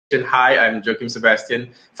Hi, I'm Joachim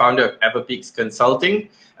Sebastian, founder of Everpeaks Consulting.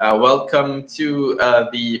 Welcome to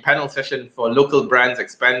the panel session for local brands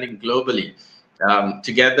expanding globally.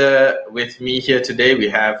 Together with me here today, we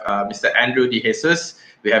have Mr. Andrew De Jesus,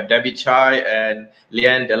 we have Debbie Chai and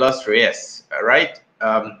Leanne De Los Reyes, right?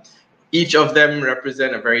 Each of them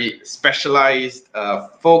represent a very specialized,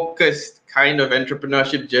 focused kind of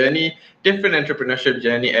entrepreneurship journey, different entrepreneurship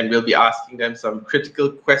journey, and we'll be asking them some critical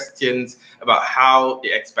questions about how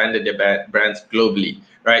they expanded their brands globally,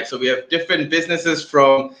 right? So we have different businesses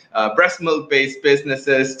from breast milk-based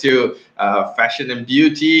businesses to fashion and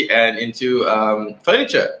beauty and into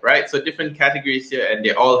furniture, right? So different categories here, and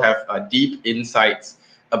they all have deep insights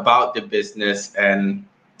about the business, and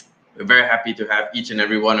we're very happy to have each and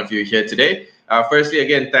every one of you here today. Firstly,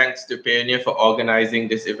 again, thanks to Payoneer for organizing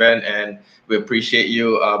this event, and we appreciate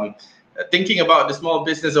you thinking about the small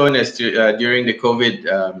business owners during the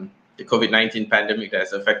COVID-19 pandemic that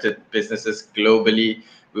has affected businesses globally.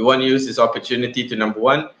 We want to use this opportunity to, number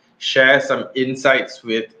one, share some insights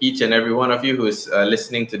with each and every one of you who is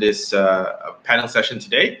listening to this panel session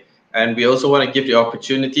today. And we also want to give the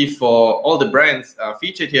opportunity for all the brands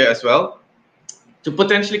featured here as well to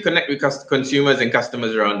potentially connect with consumers and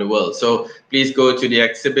customers around the world. So please go to the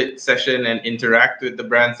exhibit session and interact with the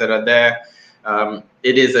brands that are there.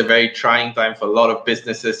 It is a very trying time for a lot of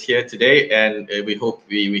businesses here today, and we hope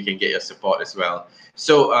we can get your support as well.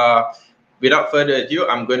 So without further ado,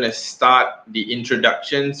 I'm going to start the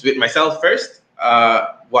introductions with myself first,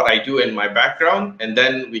 what I do in my background, and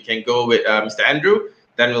then we can go with Mr. Andrew,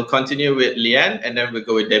 then we'll continue with Leanne, and then we'll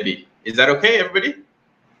go with Debbie. Is that okay, everybody?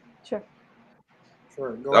 Sure.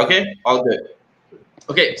 Sure. Okay, all good.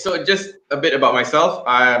 Okay, so just a bit about myself.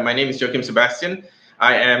 My name is Joachim Sebastian.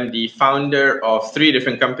 I am the founder of 3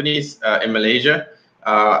 different companies in Malaysia: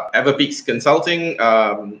 Everpeaks Consulting,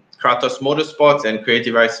 Kratos Motorsports, and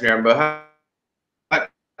Creative Sdn Berhad.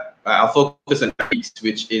 I'll focus on Everpeaks,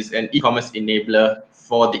 which is an e-commerce enabler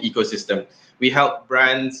for the ecosystem. We help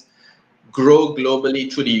brands grow globally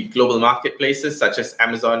through the global marketplaces such as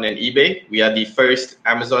Amazon and eBay. We are the first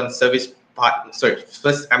Amazon service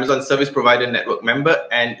provider network member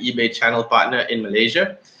and eBay channel partner in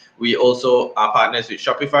Malaysia. We also are partners with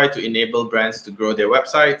Shopify to enable brands to grow their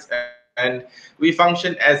websites, and we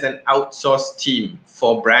function as an outsourced team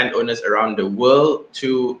for brand owners around the world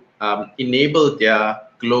to enable their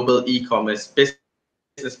global e-commerce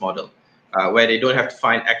business model, where they don't have to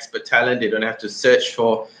find expert talent, they don't have to search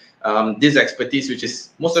for this expertise, which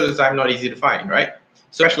is most of the time not easy to find, right?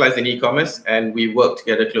 Specialize in e-commerce, and we work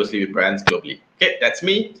together closely with brands globally. Okay, that's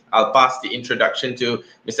me. I'll pass the introduction to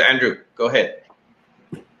Mr. Andrew. Go ahead.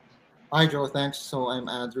 Hi, Joe. Thanks. So I'm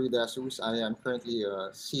Andrew De Jesus. I am currently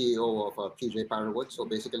CEO of PJ Parawood. So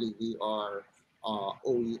basically, we are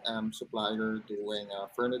OEM supplier doing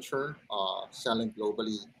furniture, selling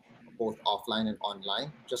globally, both offline and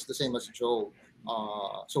online. Just the same as Joe.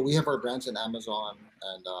 So we have our brands in Amazon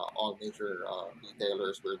and all major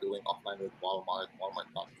retailers. We're doing offline with Walmart,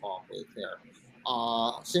 Walmart.com, Wayfair.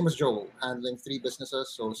 Same as Joe, handling 3 businesses.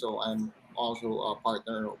 So I'm also a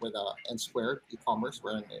partner with N Squared e-commerce.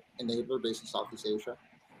 We're an enabler based in Southeast Asia.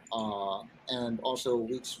 And also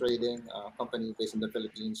Weeks Trading, a company based in the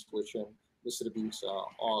Philippines, which distributes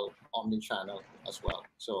all omni-channel as well.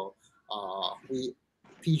 So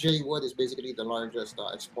PJ Wood is basically the largest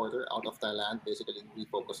exporter out of Thailand. Basically, we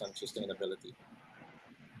focus on sustainability.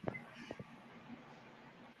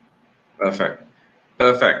 Perfect.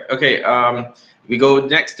 Perfect. Okay, we go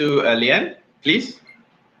next to Leanne, please.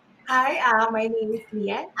 Hi, my name is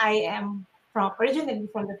Leanne. I am originally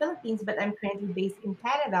from the Philippines, but I'm currently based in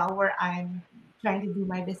Canada, where I'm trying to do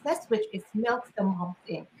my business, which is Milksta Moms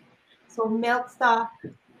Inc. So Milksta,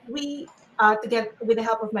 we together with the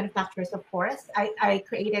help of manufacturers, of course, I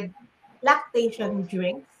created lactation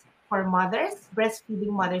drinks for mothers, breastfeeding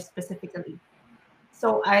mothers specifically.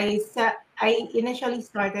 So I initially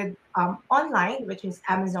started online, which is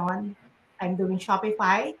Amazon. I'm doing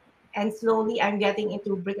Shopify, and slowly I'm getting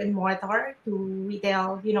into brick and mortar to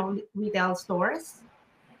retail, retail stores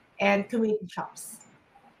and community shops.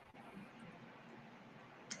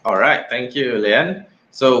 All right, thank you, Leanne.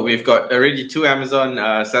 So we've got already 2 Amazon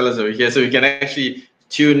sellers over here, so we can actually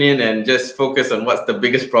tune in and just focus on what's the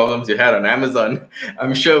biggest problems you had on Amazon.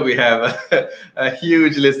 I'm sure we have a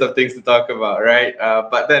huge list of things to talk about, right?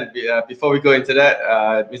 But then before we go into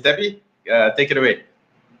that, Ms. Debbie, take it away.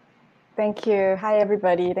 Thank you. Hi,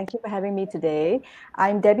 everybody. Thank you for having me today.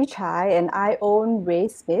 I'm Debbie Chai, and I own Ray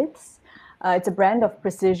Smiths. It's a brand of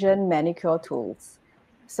precision manicure tools.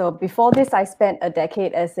 So before this, I spent a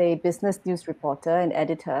decade as a business news reporter and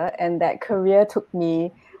editor, and that career took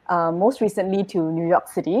me most recently to New York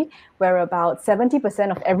City, where about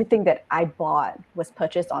 70% of everything that I bought was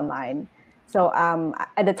purchased online. So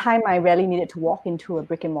at the time, I rarely needed to walk into a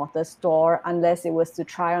brick and mortar store unless it was to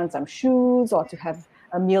try on some shoes or to have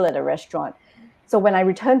a meal at a restaurant. So when I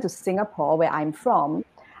returned to Singapore, where I'm from,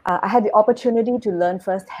 I had the opportunity to learn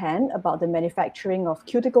firsthand about the manufacturing of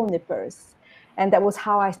cuticle nippers. And that was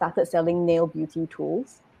how I started selling nail beauty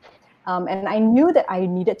tools. And I knew that I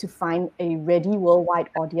needed to find a ready worldwide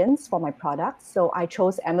audience for my products. So I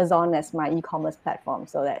chose Amazon as my e-commerce platform.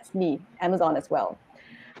 So that's me, Amazon as well.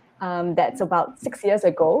 That's about 6 years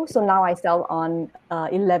ago. So now I sell on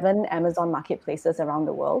 11 Amazon marketplaces around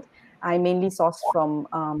the world. I mainly source from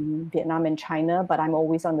Vietnam and China, but I'm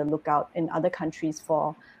always on the lookout in other countries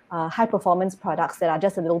for high performance products that are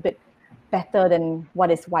just a little bit better than what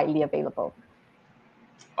is widely available.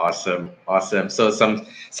 Awesome, awesome. So some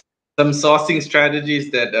sourcing strategies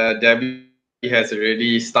that Debbie has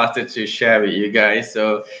already started to share with you guys.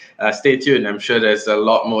 So stay tuned. I'm sure there's a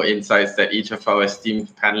lot more insights that each of our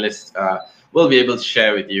esteemed panelists will be able to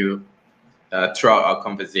share with you throughout our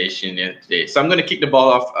conversation here today. So I'm going to kick the ball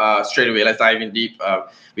off straight away. Let's dive in deep.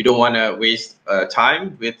 We don't want to waste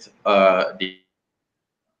time with the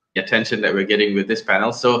attention that we're getting with this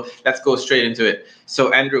panel. So let's go straight into it.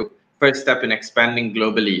 So Andrew, first step in expanding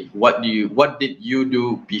globally, what did you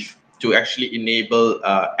do to actually enable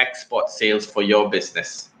export sales for your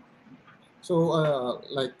business? So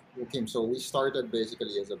like Joachim, so we started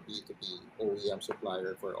basically as a B2B OEM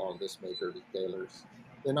supplier for all these major retailers.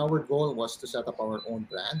 Then our goal was to set up our own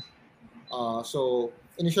brand. So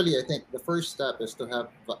initially, I think the first step is to have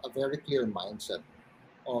a very clear mindset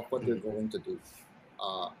of what you're going to do.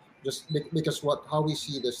 Uh, because how we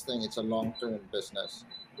see this thing, it's a long-term business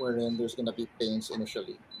wherein there's going to be pains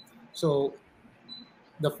initially. So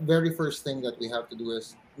the very first thing that we have to do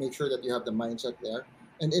is make sure that you have the mindset there.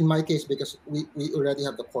 And in my case, because we already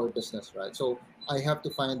have the core business, right? So I have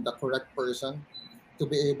to find the correct person to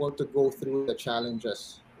be able to go through the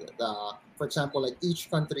challenges. For example, like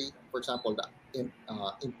each country, for example, the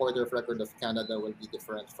importer of record of Canada will be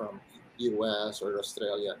different from US or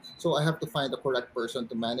Australia. So I have to find the correct person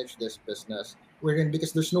to manage this business.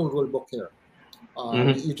 Because there's no rule book here.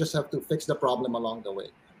 You just have to fix the problem along the way.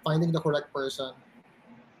 Finding the correct person,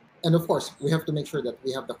 and of course, we have to make sure that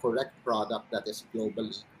we have the correct product that is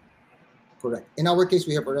globally correct. In our case,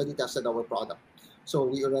 we have already tested our product. So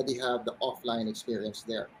we already have the offline experience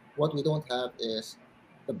there. What we don't have is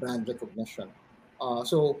the brand recognition.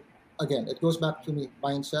 So again, it goes back to me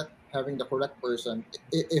mindset, having the correct person.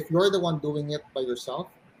 If you're the one doing it by yourself,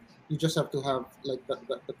 you just have to have like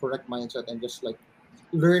the correct mindset and just like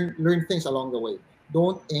learn things along the way.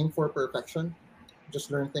 Don't aim for perfection.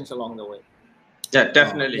 Just learn things along the way. Yeah,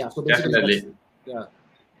 definitely. So basically definitely.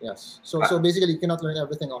 Yes. So basically, you cannot learn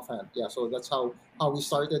everything offhand. Yeah. So that's how we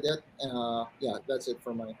started it. That's it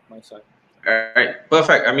from my side. All right,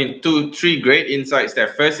 perfect. I mean, 3 great insights there.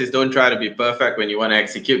 First is don't try to be perfect when you want to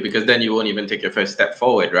execute, because then you won't even take your first step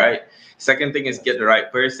forward, right? Second thing is get the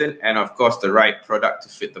right person, and of course the right product to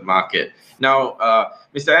fit the market. Now,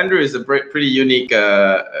 Mr. Andrew is a pretty unique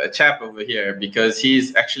chap over here, because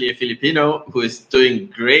he's actually a Filipino who is doing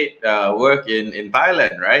great work in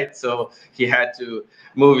Thailand, right? So he had to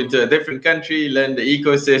move into a different country, learn the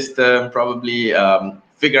ecosystem, probably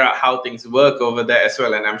figure out how things work over there as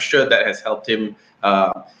well. And I'm sure that has helped him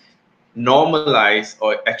normalize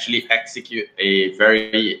or actually execute a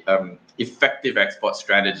very effective export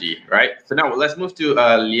strategy, right? So now let's move to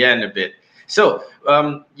Lian a bit. So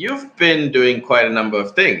you've been doing quite a number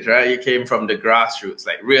of things, right? You came from the grassroots,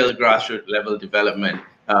 like real grassroots level development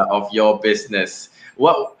of your business.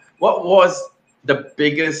 What was the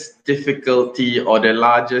biggest difficulty or the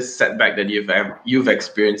largest setback that you've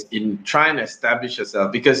experienced in trying to establish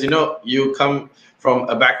yourself? Because you come from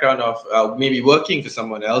a background of maybe working for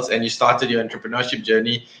someone else, and you started your entrepreneurship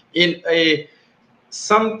journey in a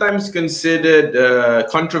sometimes considered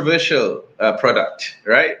controversial product,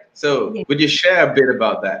 right? So would you share a bit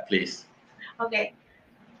about that, please? Okay.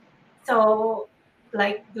 So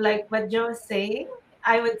like what Joe was saying,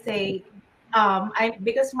 I would say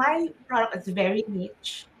because my product is very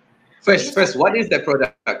niche. First, what is that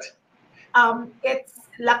product? It's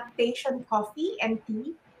lactation coffee and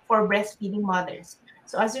tea for breastfeeding mothers.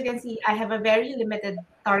 So as you can see, I have a very limited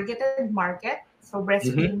targeted market, so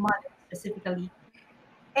breastfeeding mothers specifically.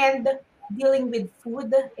 And dealing with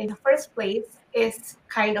food in the first place is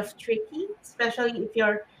kind of tricky, especially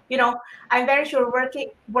if I'm very sure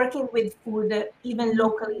working with food even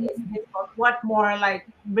locally is difficult. What more like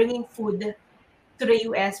bringing food to the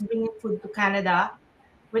US, bringing food to Canada,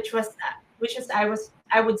 which is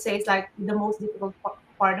I would say it's like the most difficult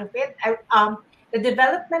part of it. The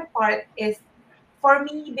development part is for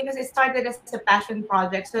me because it started as a passion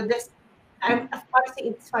project. So this, honestly,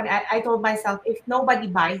 it's funny. I told myself if nobody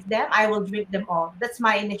buys them, I will drink them all. That's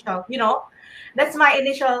my initial, that's my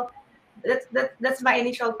initial, that's my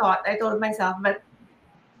initial thought. I told myself, but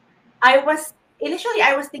I was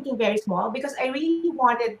thinking very small because I really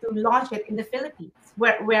wanted to launch it in the Philippines,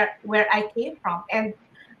 where I came from, and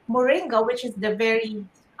moringa, which is the very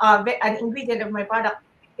an ingredient of my product,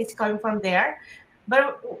 is coming from there.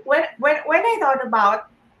 But when I thought about,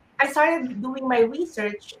 I started doing my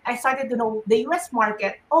research. I started to know the U.S.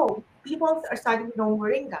 market. Oh, people are starting to know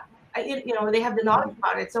moringa. They have the knowledge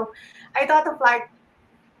about it. So I thought of like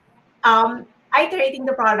iterating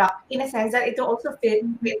the product in a sense that it will also fit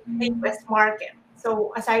with the US market.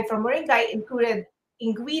 So aside from moringa, I included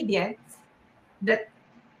ingredients that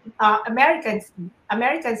Americans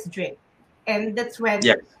drink, and that's when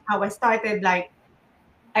Yeah. how I started. Like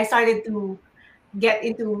I started to get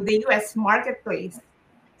into the US marketplace.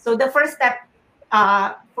 So the first step,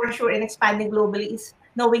 for sure, in expanding globally is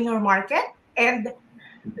knowing your market and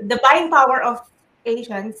the buying power of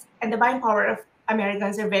Asians and the buying power of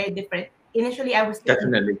Americans are very different. Initially, I was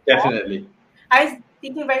thinking Definitely, small. definitely. I was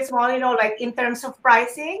thinking very small, like in terms of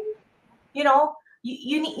pricing, you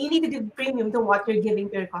need to give premium to what you're giving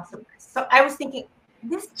to your customers. So I was thinking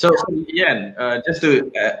this. So Ian, just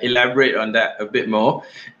to elaborate on that a bit more,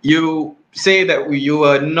 you say that you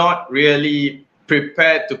are not really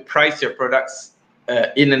prepared to price your products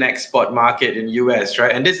in an export market in US,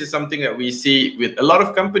 right? And this is something that we see with a lot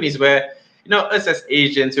of companies where, us as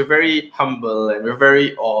Asians, we're very humble and we're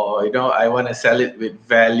very, I want to sell it with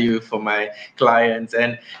value for my clients.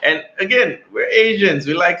 And again, we're Asians,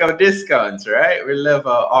 we like our discounts, right? We love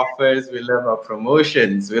our offers, we love our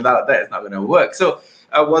promotions. Without that, it's not going to work. So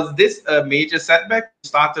was this a major setback when you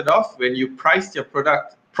started off, when you priced your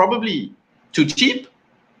product probably too cheap?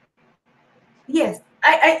 Yes,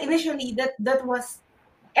 I initially that was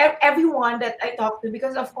everyone that I talked to,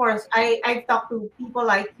 because of course I talked to people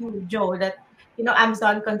like you, Joe, that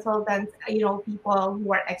Amazon consultants, people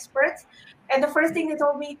who are experts, and the first thing they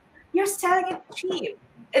told me, you're selling it cheap.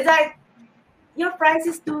 It's like your price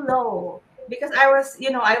is too low, because I was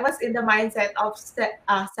in the mindset of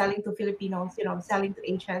selling to Filipinos, selling to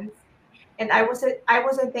Asians, and I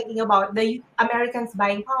wasn't thinking about the Americans'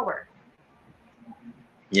 buying power.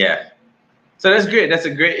 Yeah. So that's great. That's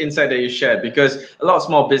a great insight that you shared, because a lot of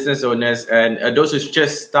small business owners and those who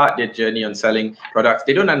just start their journey on selling products,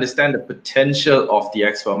 they don't understand the potential of the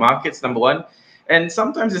export markets, number one. And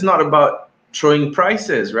sometimes it's not about throwing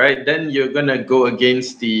prices, right? Then you're going to go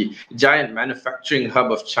against the giant manufacturing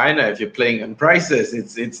hub of China if you're playing on prices.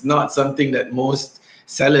 It's not something that most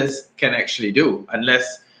sellers can actually do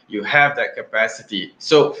unless you have that capacity.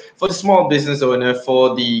 So for the small business owner,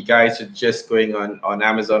 for the guys who are just going on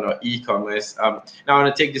Amazon or e-commerce, now I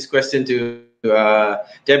want to take this question to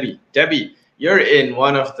Debbie. Debbie, you're in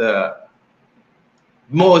one of the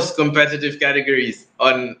most competitive categories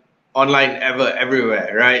on online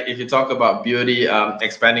everywhere, right? If you talk about beauty,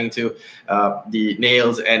 expanding to the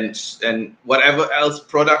nails and whatever else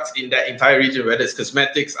products in that entire region, whether it's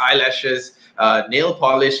cosmetics, eyelashes, nail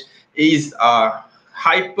polish, is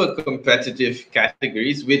hyper competitive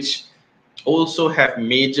categories, which also have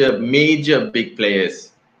major big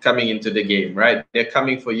players coming into the game, right? They're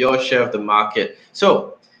coming for your share of the market.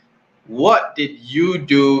 So what did you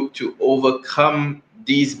do to overcome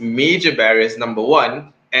these major barriers, number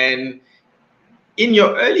one? And in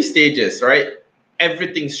your early stages, right,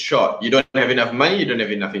 everything's short. You don't have enough money, you don't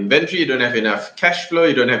have enough inventory, you don't have enough cash flow,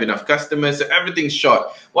 you don't have enough customers, so everything's short.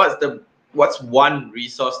 What's one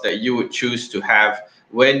resource that you would choose to have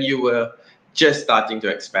when you were just starting to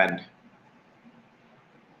expand?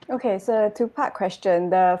 Okay, so two-part question.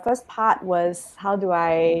 The first part was, how do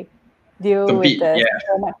I deal Compete, with the yeah.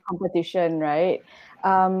 so much competition, right?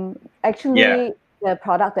 Yeah. Actually, the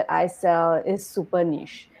product that I sell is super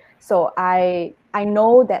niche. So I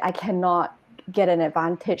know that I cannot get an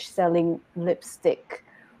advantage selling lipstick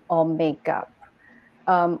or makeup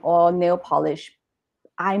or nail polish.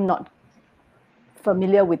 I'm not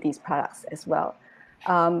familiar with these products as well.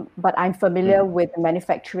 But I'm familiar with the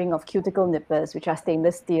manufacturing of cuticle nippers, which are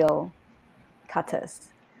stainless steel cutters.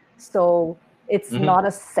 So it's not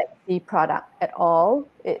a sexy product at all.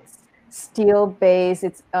 It's steel based.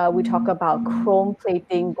 It's we talk about chrome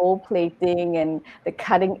plating, gold plating, and the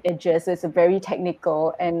cutting edges. So it's a very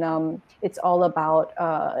technical, and it's all about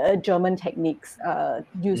German techniques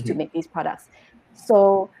used to make these products.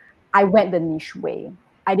 So I went the niche way.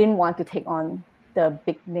 I didn't want to take on the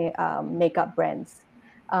big makeup brands.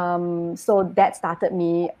 So that started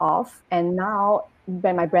me off, and now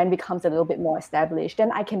when my brand becomes a little bit more established,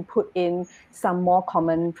 then I can put in some more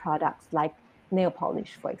common products like nail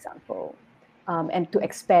polish, for example, and to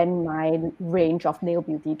expand my range of nail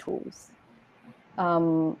beauty tools.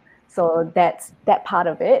 So that's that part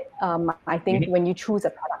of it. I think when you choose a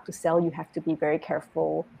product to sell, you have to be very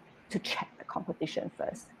careful to check the competition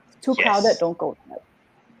first. It's too crowded, don't go there.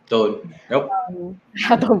 Nope.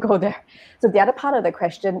 Don't go there. So the other part of the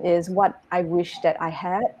question is what I wish that I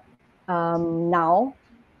had now.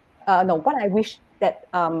 No, what I wish that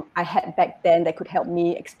I had back then that could help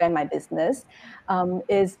me expand my business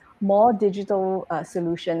is more digital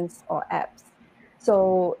solutions or apps.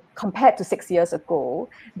 So compared to 6 years ago,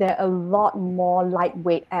 there are a lot more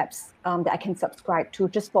lightweight apps that I can subscribe to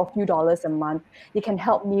just for a few dollars a month. It can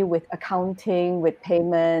help me with accounting, with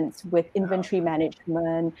payments, with inventory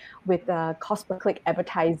management, with cost per click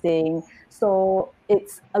advertising. So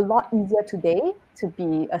it's a lot easier today to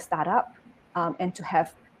be a startup and to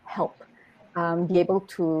have help, be able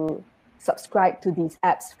to subscribe to these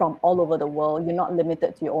apps from all over the world. You're not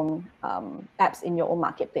limited to your own apps in your own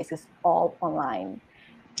marketplace. It's all online.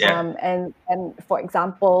 Yeah. And for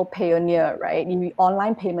example, Payoneer, right?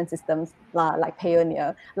 Online payment systems like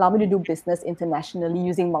Payoneer allow me to do business internationally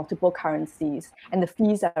using multiple currencies, and the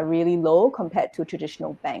fees are really low compared to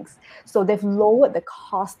traditional banks. So they've lowered the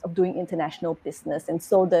cost of doing international business, and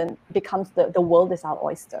so then becomes the world is our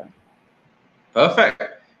oyster.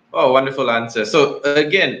 Perfect. Oh, wonderful answer. So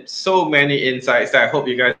again, so many insights that I hope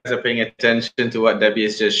you guys are paying attention to what Debbie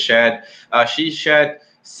has just shared. She shared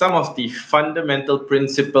some of the fundamental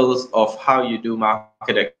principles of how you do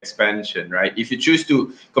market expansion, right? If you choose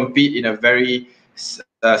to compete in a very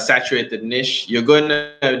saturated niche, you're going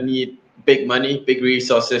to need big money, big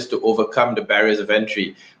resources to overcome the barriers of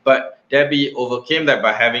entry. But Debbie overcame that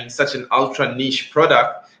by having such an ultra niche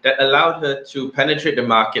product that allowed her to penetrate the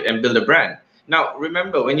market and build a brand. Now,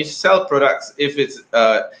 remember, when you sell products, if it's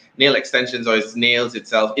nail extensions or it's nails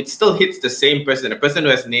itself, it still hits the same person. A person who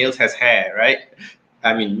has nails has hair, right?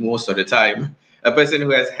 I mean, most of the time. A person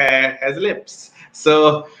who has hair has lips.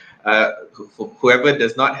 So whoever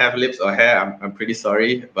does not have lips or hair, I'm pretty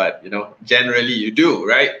sorry, but generally you do,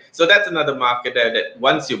 right? So that's another market there that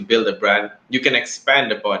once you build a brand, you can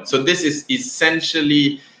expand upon. So this is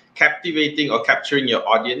essentially captivating or capturing your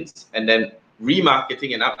audience and then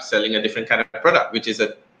remarketing and upselling a different kind of product, which is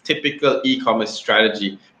a typical e-commerce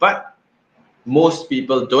strategy. But most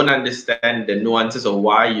people don't understand the nuances of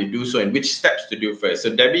why you do so and which steps to do first.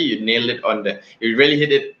 So Debbie, you nailed it you really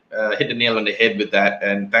hit the nail on the head with that.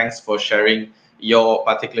 And thanks for sharing your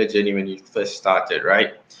particular journey when you first started,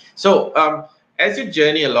 right? So as you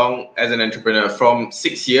journey along as an entrepreneur from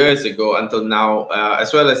 6 years ago until now,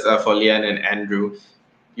 as well as for Leanne and Andrew,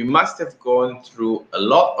 you must have gone through a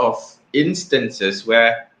lot of instances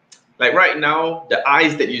where, like right now, the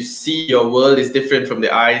eyes that you see your world is different from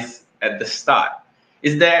the eyes at the start.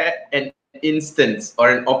 Is there an instance or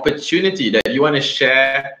an opportunity that you want to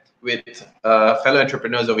share with fellow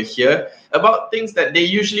entrepreneurs over here about things that they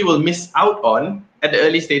usually will miss out on at the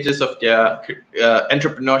early stages of their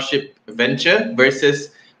entrepreneurship venture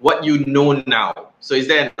versus what you know now? So is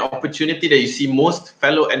there an opportunity that you see most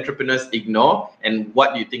fellow entrepreneurs ignore, and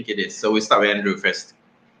what do you think it is? So we'll start with Andrew first.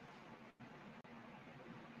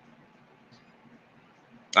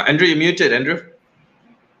 Andrew, you're muted, Andrew.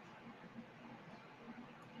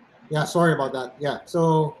 Yeah, sorry about that. Yeah,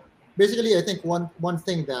 so basically, I think one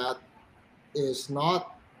thing that is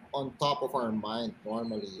not on top of our mind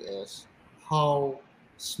normally is how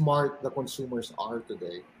smart the consumers are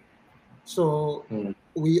today. So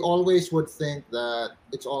we always would think that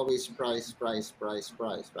it's always price,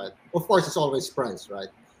 right? Of course, it's always price, right?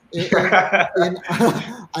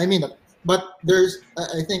 I mean, but there's,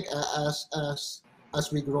 I think, as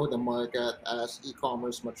we grow the market, as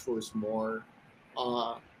e-commerce matures more,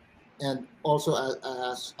 and also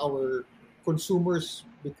as our consumers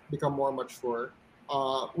become more mature,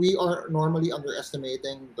 we are normally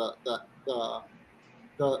underestimating the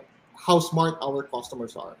how smart our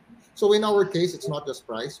customers are. So in our case, it's not just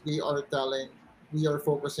price. We are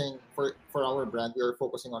focusing for our brand. We are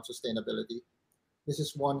focusing on sustainability. This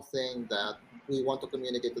is one thing that we want to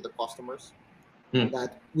communicate to the customers,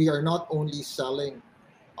 that we are not only selling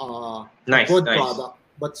a good product,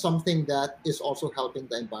 but something that is also helping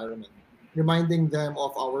the environment, reminding them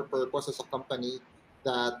of our purpose as a company,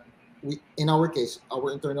 that in our case,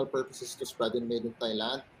 our internal purpose is to spread and made in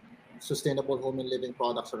Thailand sustainable home and living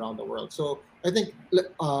products around the world. So I think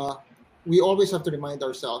we always have to remind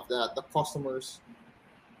ourselves that the customers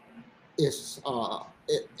is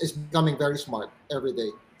becoming very smart every day,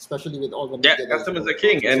 especially with all the media. Customers are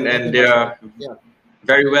king, and they are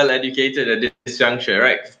Very well educated at this juncture,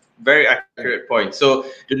 right? Very accurate point. So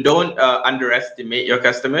don't underestimate your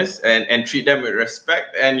customers and treat them with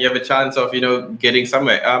respect, and you have a chance of getting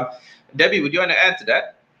somewhere. Debbie, would you want to add to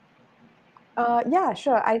that? Yeah,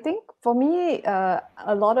 sure. I think for me,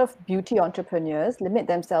 a lot of beauty entrepreneurs limit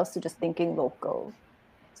themselves to just thinking local.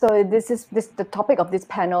 So the topic of this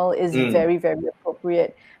panel is very, very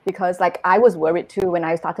appropriate, because like I was worried too when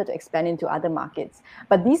I started to expand into other markets.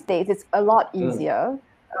 But these days it's a lot easier.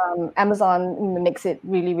 Amazon makes it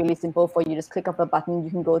really, really simple for you. Just click of a button, you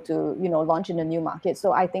can go to launch in a new market.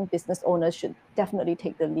 So I think business owners should definitely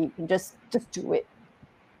take the leap and just do it.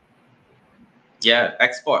 Yeah,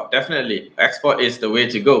 export, definitely. Export is the way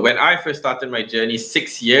to go. When I first started my journey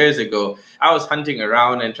 6 years ago, I was hunting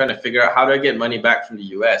around and trying to figure out how do I get money back from the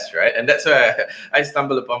US, right? And that's where I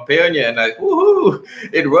stumbled upon Payoneer and like, woohoo,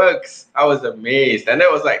 it works. I was amazed. And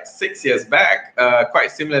that was like 6 years back, quite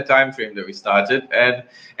similar time frame that we started.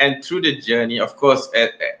 And through the journey, of course,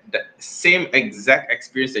 the same exact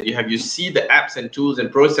experience that you have, you see the apps and tools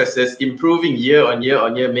and processes improving year on year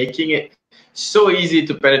on year, making it so easy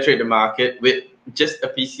to penetrate the market with just a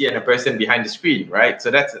PC and a person behind the screen, right? So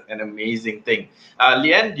that's an amazing thing.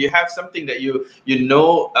 Leanne, do you have something that you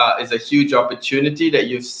know is a huge opportunity that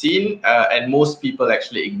you've seen and most people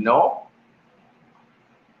actually ignore?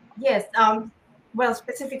 Yes. Well,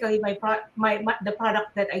 specifically the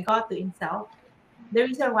product that I got to itself. The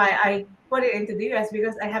reason why I put it into the US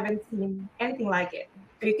because I haven't seen anything like it.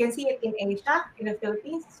 So you can see it in Asia, in the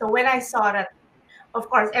Philippines. So when I saw that, of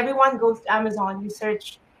course, everyone goes to Amazon. You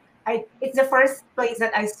search. It's the first place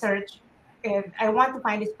that I search, and I want to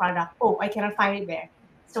find this product. Oh, I cannot find it there.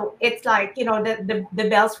 So it's like the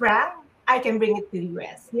bells rang. I can bring it to the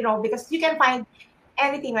US. Because you can find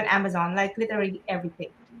anything on Amazon, like literally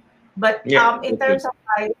everything. But Yeah. in terms of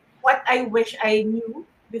what I wish I knew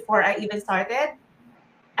before I even started,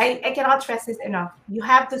 I cannot stress this enough. You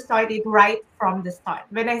have to start it right from the start.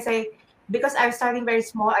 When I say, because I'm starting very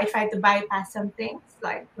small, I try to bypass some things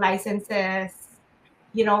like licenses,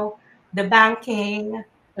 the banking,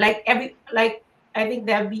 like I think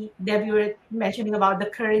Debbie were mentioning about the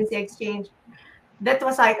currency exchange. That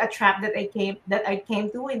was like a trap that I came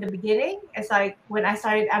to in the beginning. It's like when I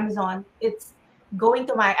started Amazon, it's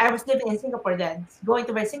I was living in Singapore then. Going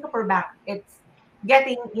to my Singapore bank, it's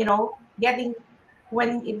getting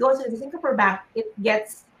when it goes to the Singapore bank, it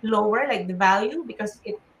gets lower, like the value because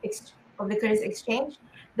of the currency exchange.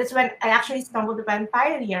 That's when I actually stumbled upon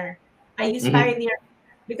Pioneer. I use Pioneer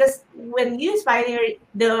because when you use Pioneer,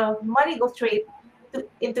 the money goes straight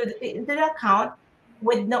into the account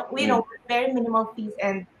with with very minimal fees,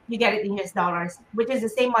 and you get it in US dollars, which is the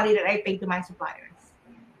same money that I pay to my suppliers.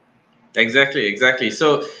 Exactly.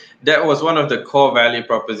 So that was one of the core value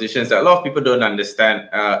propositions that a lot of people don't understand,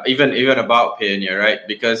 even about Payoneer, right?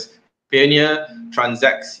 Because Payoneer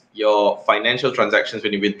transacts your financial transactions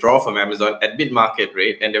when you withdraw from Amazon at mid-market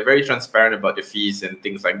rate, and they're very transparent about the fees and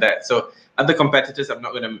things like that. So other competitors, I'm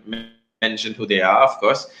not going to mention who they are, of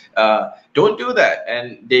course, don't do that,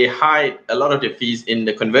 and they hide a lot of the fees in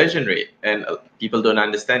the conversion rate, and people don't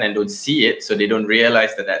understand and don't see it, so they don't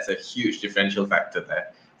realize that that's a huge differential factor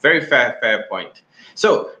there. Very fair point.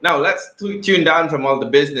 So now let's tune down from all the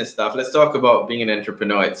business stuff. Let's talk about being an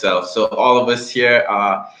entrepreneur itself. So all of us here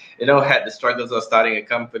are, had the struggles of starting a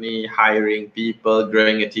company, hiring people,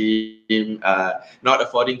 growing a team, not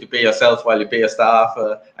affording to pay yourself while you pay your staff.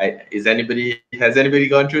 Has anybody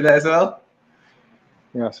gone through that as well?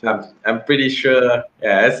 Yes. I'm pretty sure.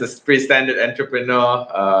 Yeah, it's a pretty standard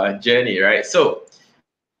entrepreneur journey, right? So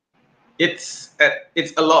it's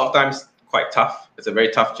a lot of times quite tough. It's a very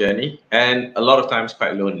tough journey, and a lot of times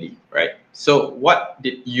quite lonely, right? So what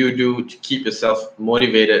did you do to keep yourself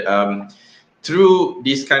motivated through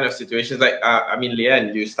these kind of situations? Like,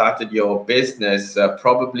 Leanne, you started your business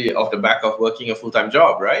probably off the back of working a full-time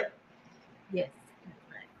job, right? Yes.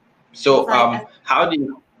 So how do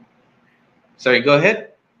you... Sorry, go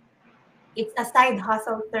ahead. It's a side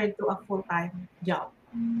hustle turned to a full-time job.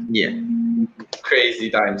 Yeah, crazy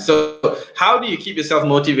time. So how do you keep yourself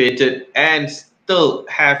motivated and still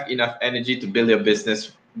have enough energy to build your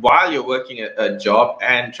business while you're working a job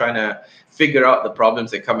and trying to figure out the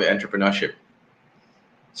problems that come with entrepreneurship?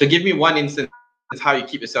 So give me one instance how you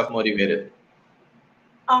keep yourself motivated.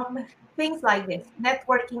 Things like this,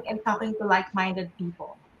 networking and talking to like-minded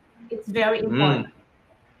people. It's very important.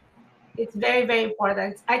 It's very, very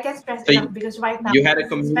important. I can stress enough because right now you had a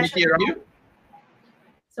community around you?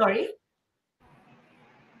 Sorry?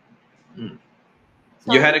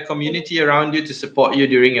 You had a community around you to support you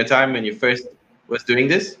during your time when you first was doing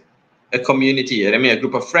this? A community, I mean a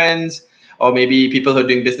group of friends, or maybe people who are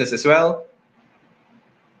doing business as well?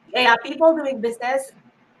 Yeah, people doing business.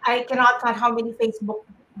 I cannot count how many Facebook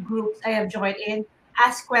groups I have joined in,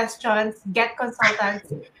 ask questions, get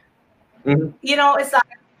consultants. Mhm. You know, it's like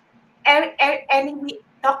we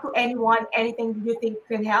talk to anyone, anything you think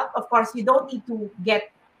can help. Of course, you don't need to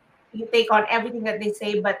you take on everything that they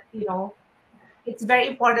say, but you know, it's very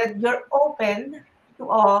important you're open to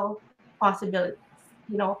all possibilities.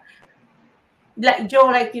 You know, like Joe,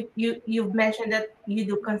 like you've mentioned that you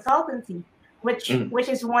do consultancy, Mhm. which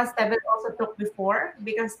is one step that I also took before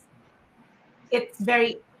because it's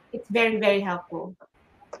very helpful.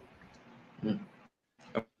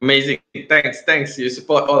 Amazing. Thanks. You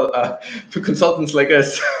support all consultants like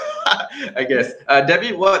us, I guess.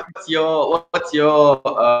 Debbie, what's your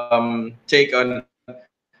take on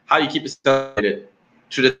how you keep yourself motivated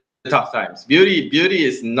through the tough times? Beauty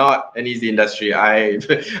is not an easy industry. I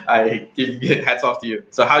give hats off to you.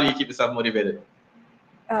 So how do you keep yourself motivated?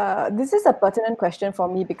 This is a pertinent question for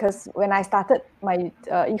me because when I started my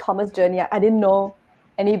e-commerce journey, I didn't know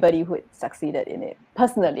anybody who had succeeded in it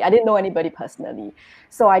personally. I didn't know anybody personally.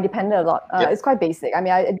 So I depended a lot. Yep. It's quite basic. I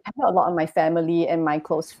mean, I depended a lot on my family and my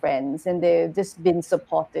close friends, and they've just been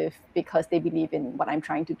supportive because they believe in what I'm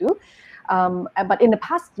trying to do. But in the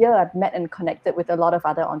past year, I've met and connected with a lot of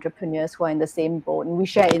other entrepreneurs who are in the same boat, and we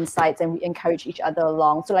share insights and we encourage each other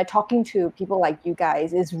along. So like talking to people like you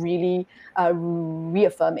guys is really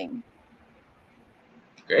reaffirming.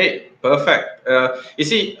 Great, perfect. You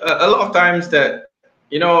see, a lot of times that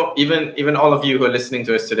even all of you who are listening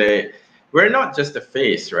to us today, we're not just a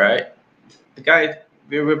face, right?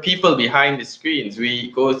 We're people behind the screens.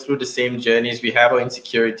 We go through the same journeys. We have our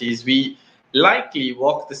insecurities. We likely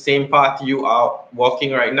walk the same path you are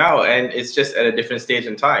walking right now, and it's just at a different stage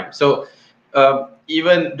in time. So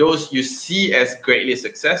even those you see as greatly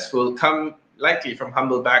successful come likely from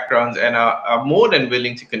humble backgrounds and are more than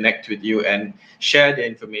willing to connect with you and share the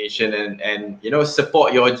information and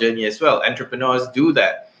support your journey as well. Entrepreneurs do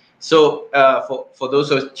that. So for those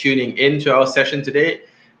who are tuning into our session today,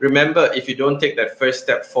 remember, if you don't take that first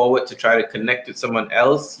step forward to try to connect with someone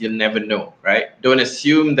else, you'll never know, right? Don't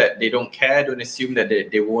assume that they don't care. Don't assume that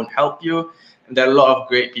they won't help you. And there are a lot of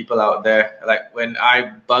great people out there. Like when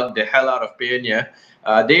I bugged the hell out of Payoneer,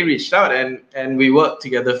 they reached out and we worked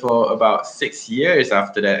together for about 6 years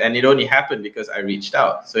after that. And it only happened because I reached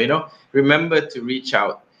out. So, remember to reach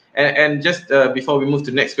out. And just before we move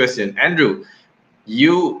to the next question, Andrew,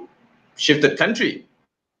 you shifted country.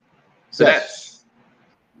 So Yes. that's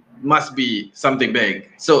must be something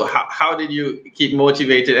big. So how did you keep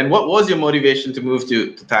motivated, and what was your motivation to move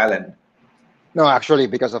to Thailand? No, actually,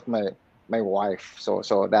 because of my wife.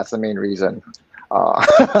 So that's the main reason.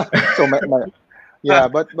 So my yeah,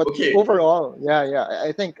 but Okay. overall, yeah,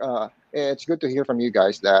 I think it's good to hear from you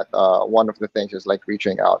guys that one of the things is like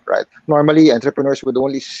reaching out, right? Normally, entrepreneurs would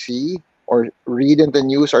only see or read in the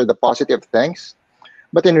news or the positive things,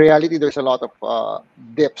 but in reality, there's a lot of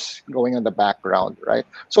dips going on the background, right?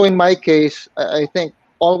 So in my case, I think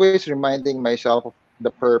always reminding myself of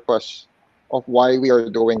the purpose of why we are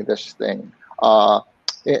doing this thing. Uh,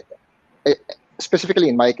 it, Specifically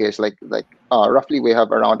in my case, roughly we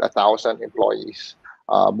have around 1,000 employees,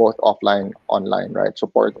 both offline, online, right?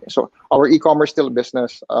 Supporting. So our e-commerce still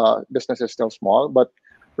business is still small, but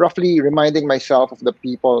roughly reminding myself of the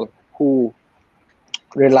people who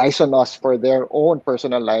relies on us for their own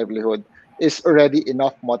personal livelihood is already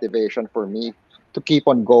enough motivation for me to keep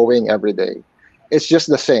on going every day. It's just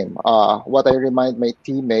the same. What I remind my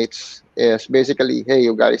teammates is basically, hey,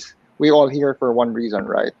 you guys, we all here for one reason,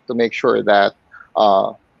 right? To make sure that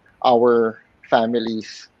uh, our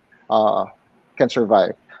families uh, can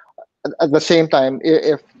survive. At the same time,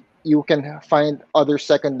 if you can find other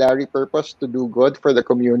secondary purpose to do good for the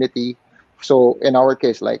community. So in our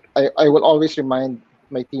case, like I will always remind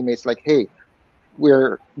my teammates like, hey,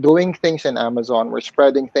 we're doing things in Amazon, we're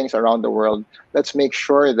spreading things around the world. Let's make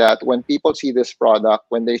sure that when people see this product,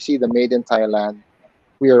 when they see the made in Thailand,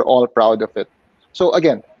 we are all proud of it. So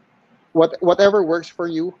again, whatever works for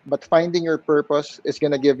you, but finding your purpose is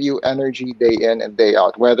going to give you energy day in and day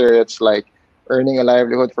out, whether it's like earning a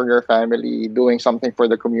livelihood for your family, doing something for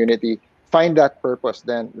the community. Find that purpose,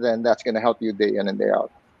 then that's going to help you day in and day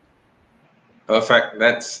out. Perfect.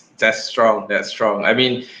 That's strong. That's strong. I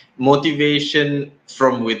mean, motivation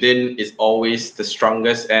from within is always the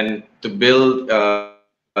strongest, and to build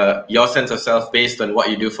your sense of self based on what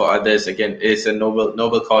you do for others, again, is a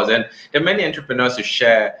noble cause. And there are many entrepreneurs who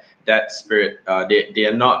share that spirit. They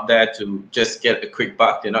are not there to just get a quick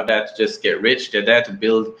buck. They're not there to just get rich. They're there to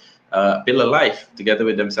build a life together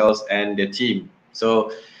with themselves and their team.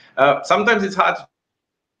 So sometimes it's hard to talk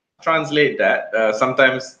about translate that.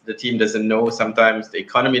 Sometimes the team doesn't know, sometimes the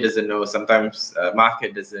economy doesn't know, sometimes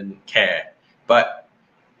market doesn't care. But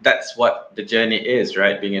that's what the journey is,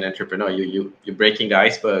 right? Being an entrepreneur, you're breaking the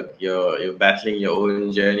iceberg, you're battling your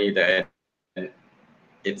own journey there, and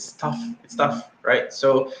it's tough. It's tough, right?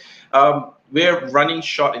 So we're running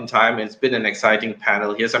short in time. It's been an exciting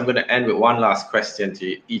panel here. So I'm going to end with one last question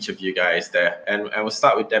to each of you guys there, and we'll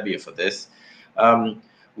start with Debbie for this.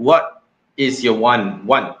 What is your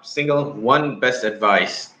one best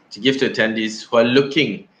advice to give to attendees who are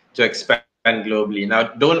looking to expand globally? Now,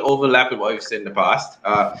 don't overlap with what you've said in the past.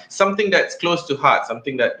 Something that's close to heart,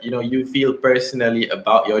 something that you feel personally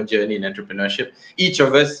about your journey in entrepreneurship. Each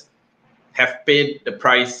of us have paid the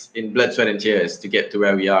price in blood, sweat, and tears to get to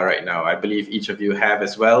where we are right now. I believe each of you have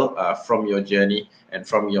as well, from your journey and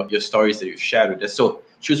from your stories that you've shared with us. So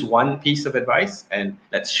choose one piece of advice and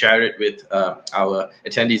let's share it with our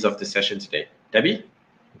attendees of the session today. Debbie?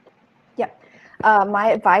 Yeah.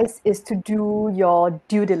 My advice is to do your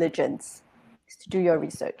due diligence, to do your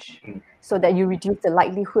research, so that you reduce the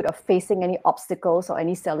likelihood of facing any obstacles or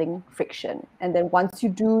any selling friction. And then once you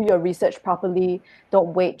do your research properly,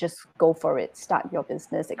 don't wait, just go for it. Start your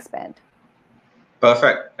business, expand.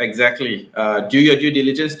 Perfect. Exactly. Do your due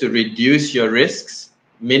diligence to reduce your risks,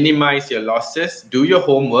 minimize your losses, do your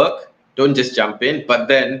homework. Don't just jump in, but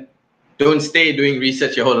then don't stay doing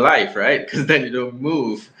research your whole life, right? Because then you don't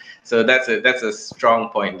move. So that's a strong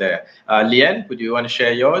point there. Leanne, would you want to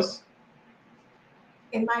share yours?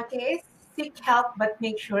 In my case, seek help, but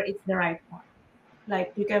make sure it's the right one.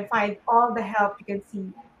 Like, you can find all the help you can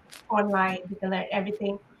see online, you can learn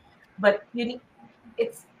everything, but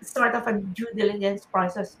it's sort of a due diligence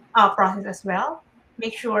process as well.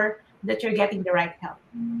 Make sure that you're getting the right help.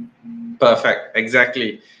 Perfect.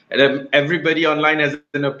 Exactly. And everybody online has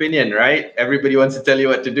an opinion, right? Everybody wants to tell you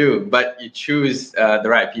what to do, but you choose the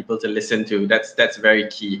right people to listen to. That's very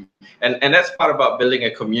key. And that's part about building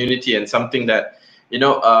a community and something that,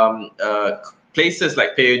 places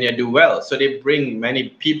like Payoneer do well. So they bring many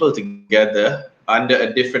people together under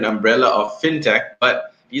a different umbrella of fintech,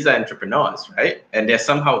 but these are entrepreneurs, right? And they're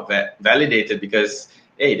somehow validated because,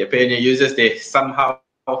 hey, the Payoneer users, they somehow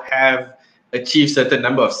have achieved certain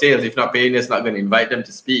number of sales. If not, Payoneer is not going to invite them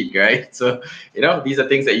to speak, right? So, these are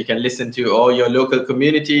things that you can listen to, or your local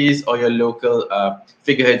communities or your local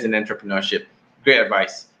figureheads in entrepreneurship. Great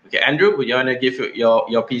advice. Okay, Andrew, would you want to give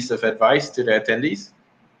your piece of advice to the attendees?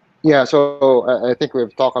 Yeah, so I think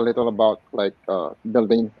we've talked a little about like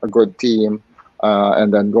building a good team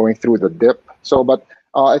and then going through the dip. So, but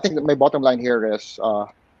I think that my bottom line here is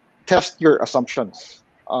test your assumptions.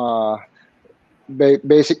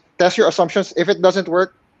 Test your assumptions. If it doesn't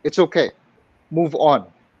work, it's okay. Move on.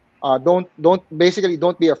 Don't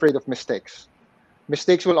be afraid of mistakes.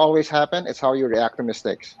 Mistakes will always happen. It's how you react to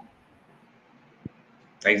mistakes.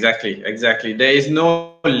 Exactly. There is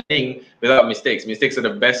no learning without mistakes. Mistakes are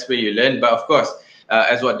the best way you learn. But of course,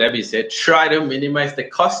 as what Debbie said, try to minimize the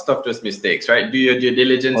cost of those mistakes, right? Do your due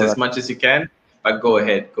diligence as much as you can, but go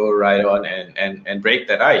ahead, go right on and break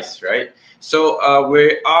that ice, right? So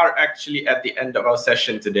we are actually at the end of our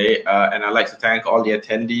session today. And I'd like to thank all the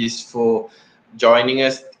attendees for joining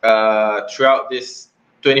us throughout this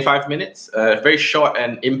 25 minutes, a very short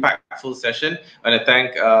and impactful session. I want to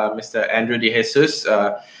thank Mr. Andrew De Jesus,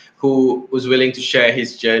 who was willing to share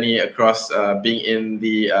his journey across being in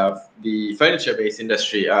the furniture-based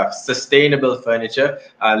industry, sustainable furniture.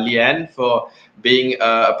 Leanne, for being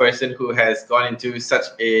a person who has gone into such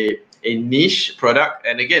a niche product.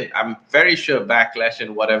 And again, I'm very sure Backlash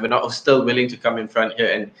and whatever not was still willing to come in front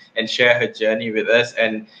here and share her journey with us,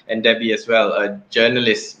 and Debbie as well, a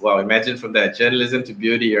journalist. Wow, imagine from that, journalism to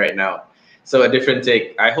beauty right now. So a different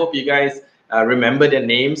take. I hope you guys remember their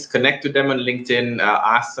names, connect to them on LinkedIn,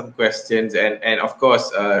 ask some questions, and of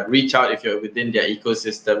course, reach out if you're within their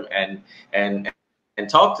ecosystem and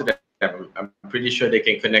talk to them. I'm pretty sure they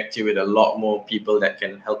can connect you with a lot more people that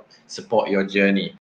can help support your journey.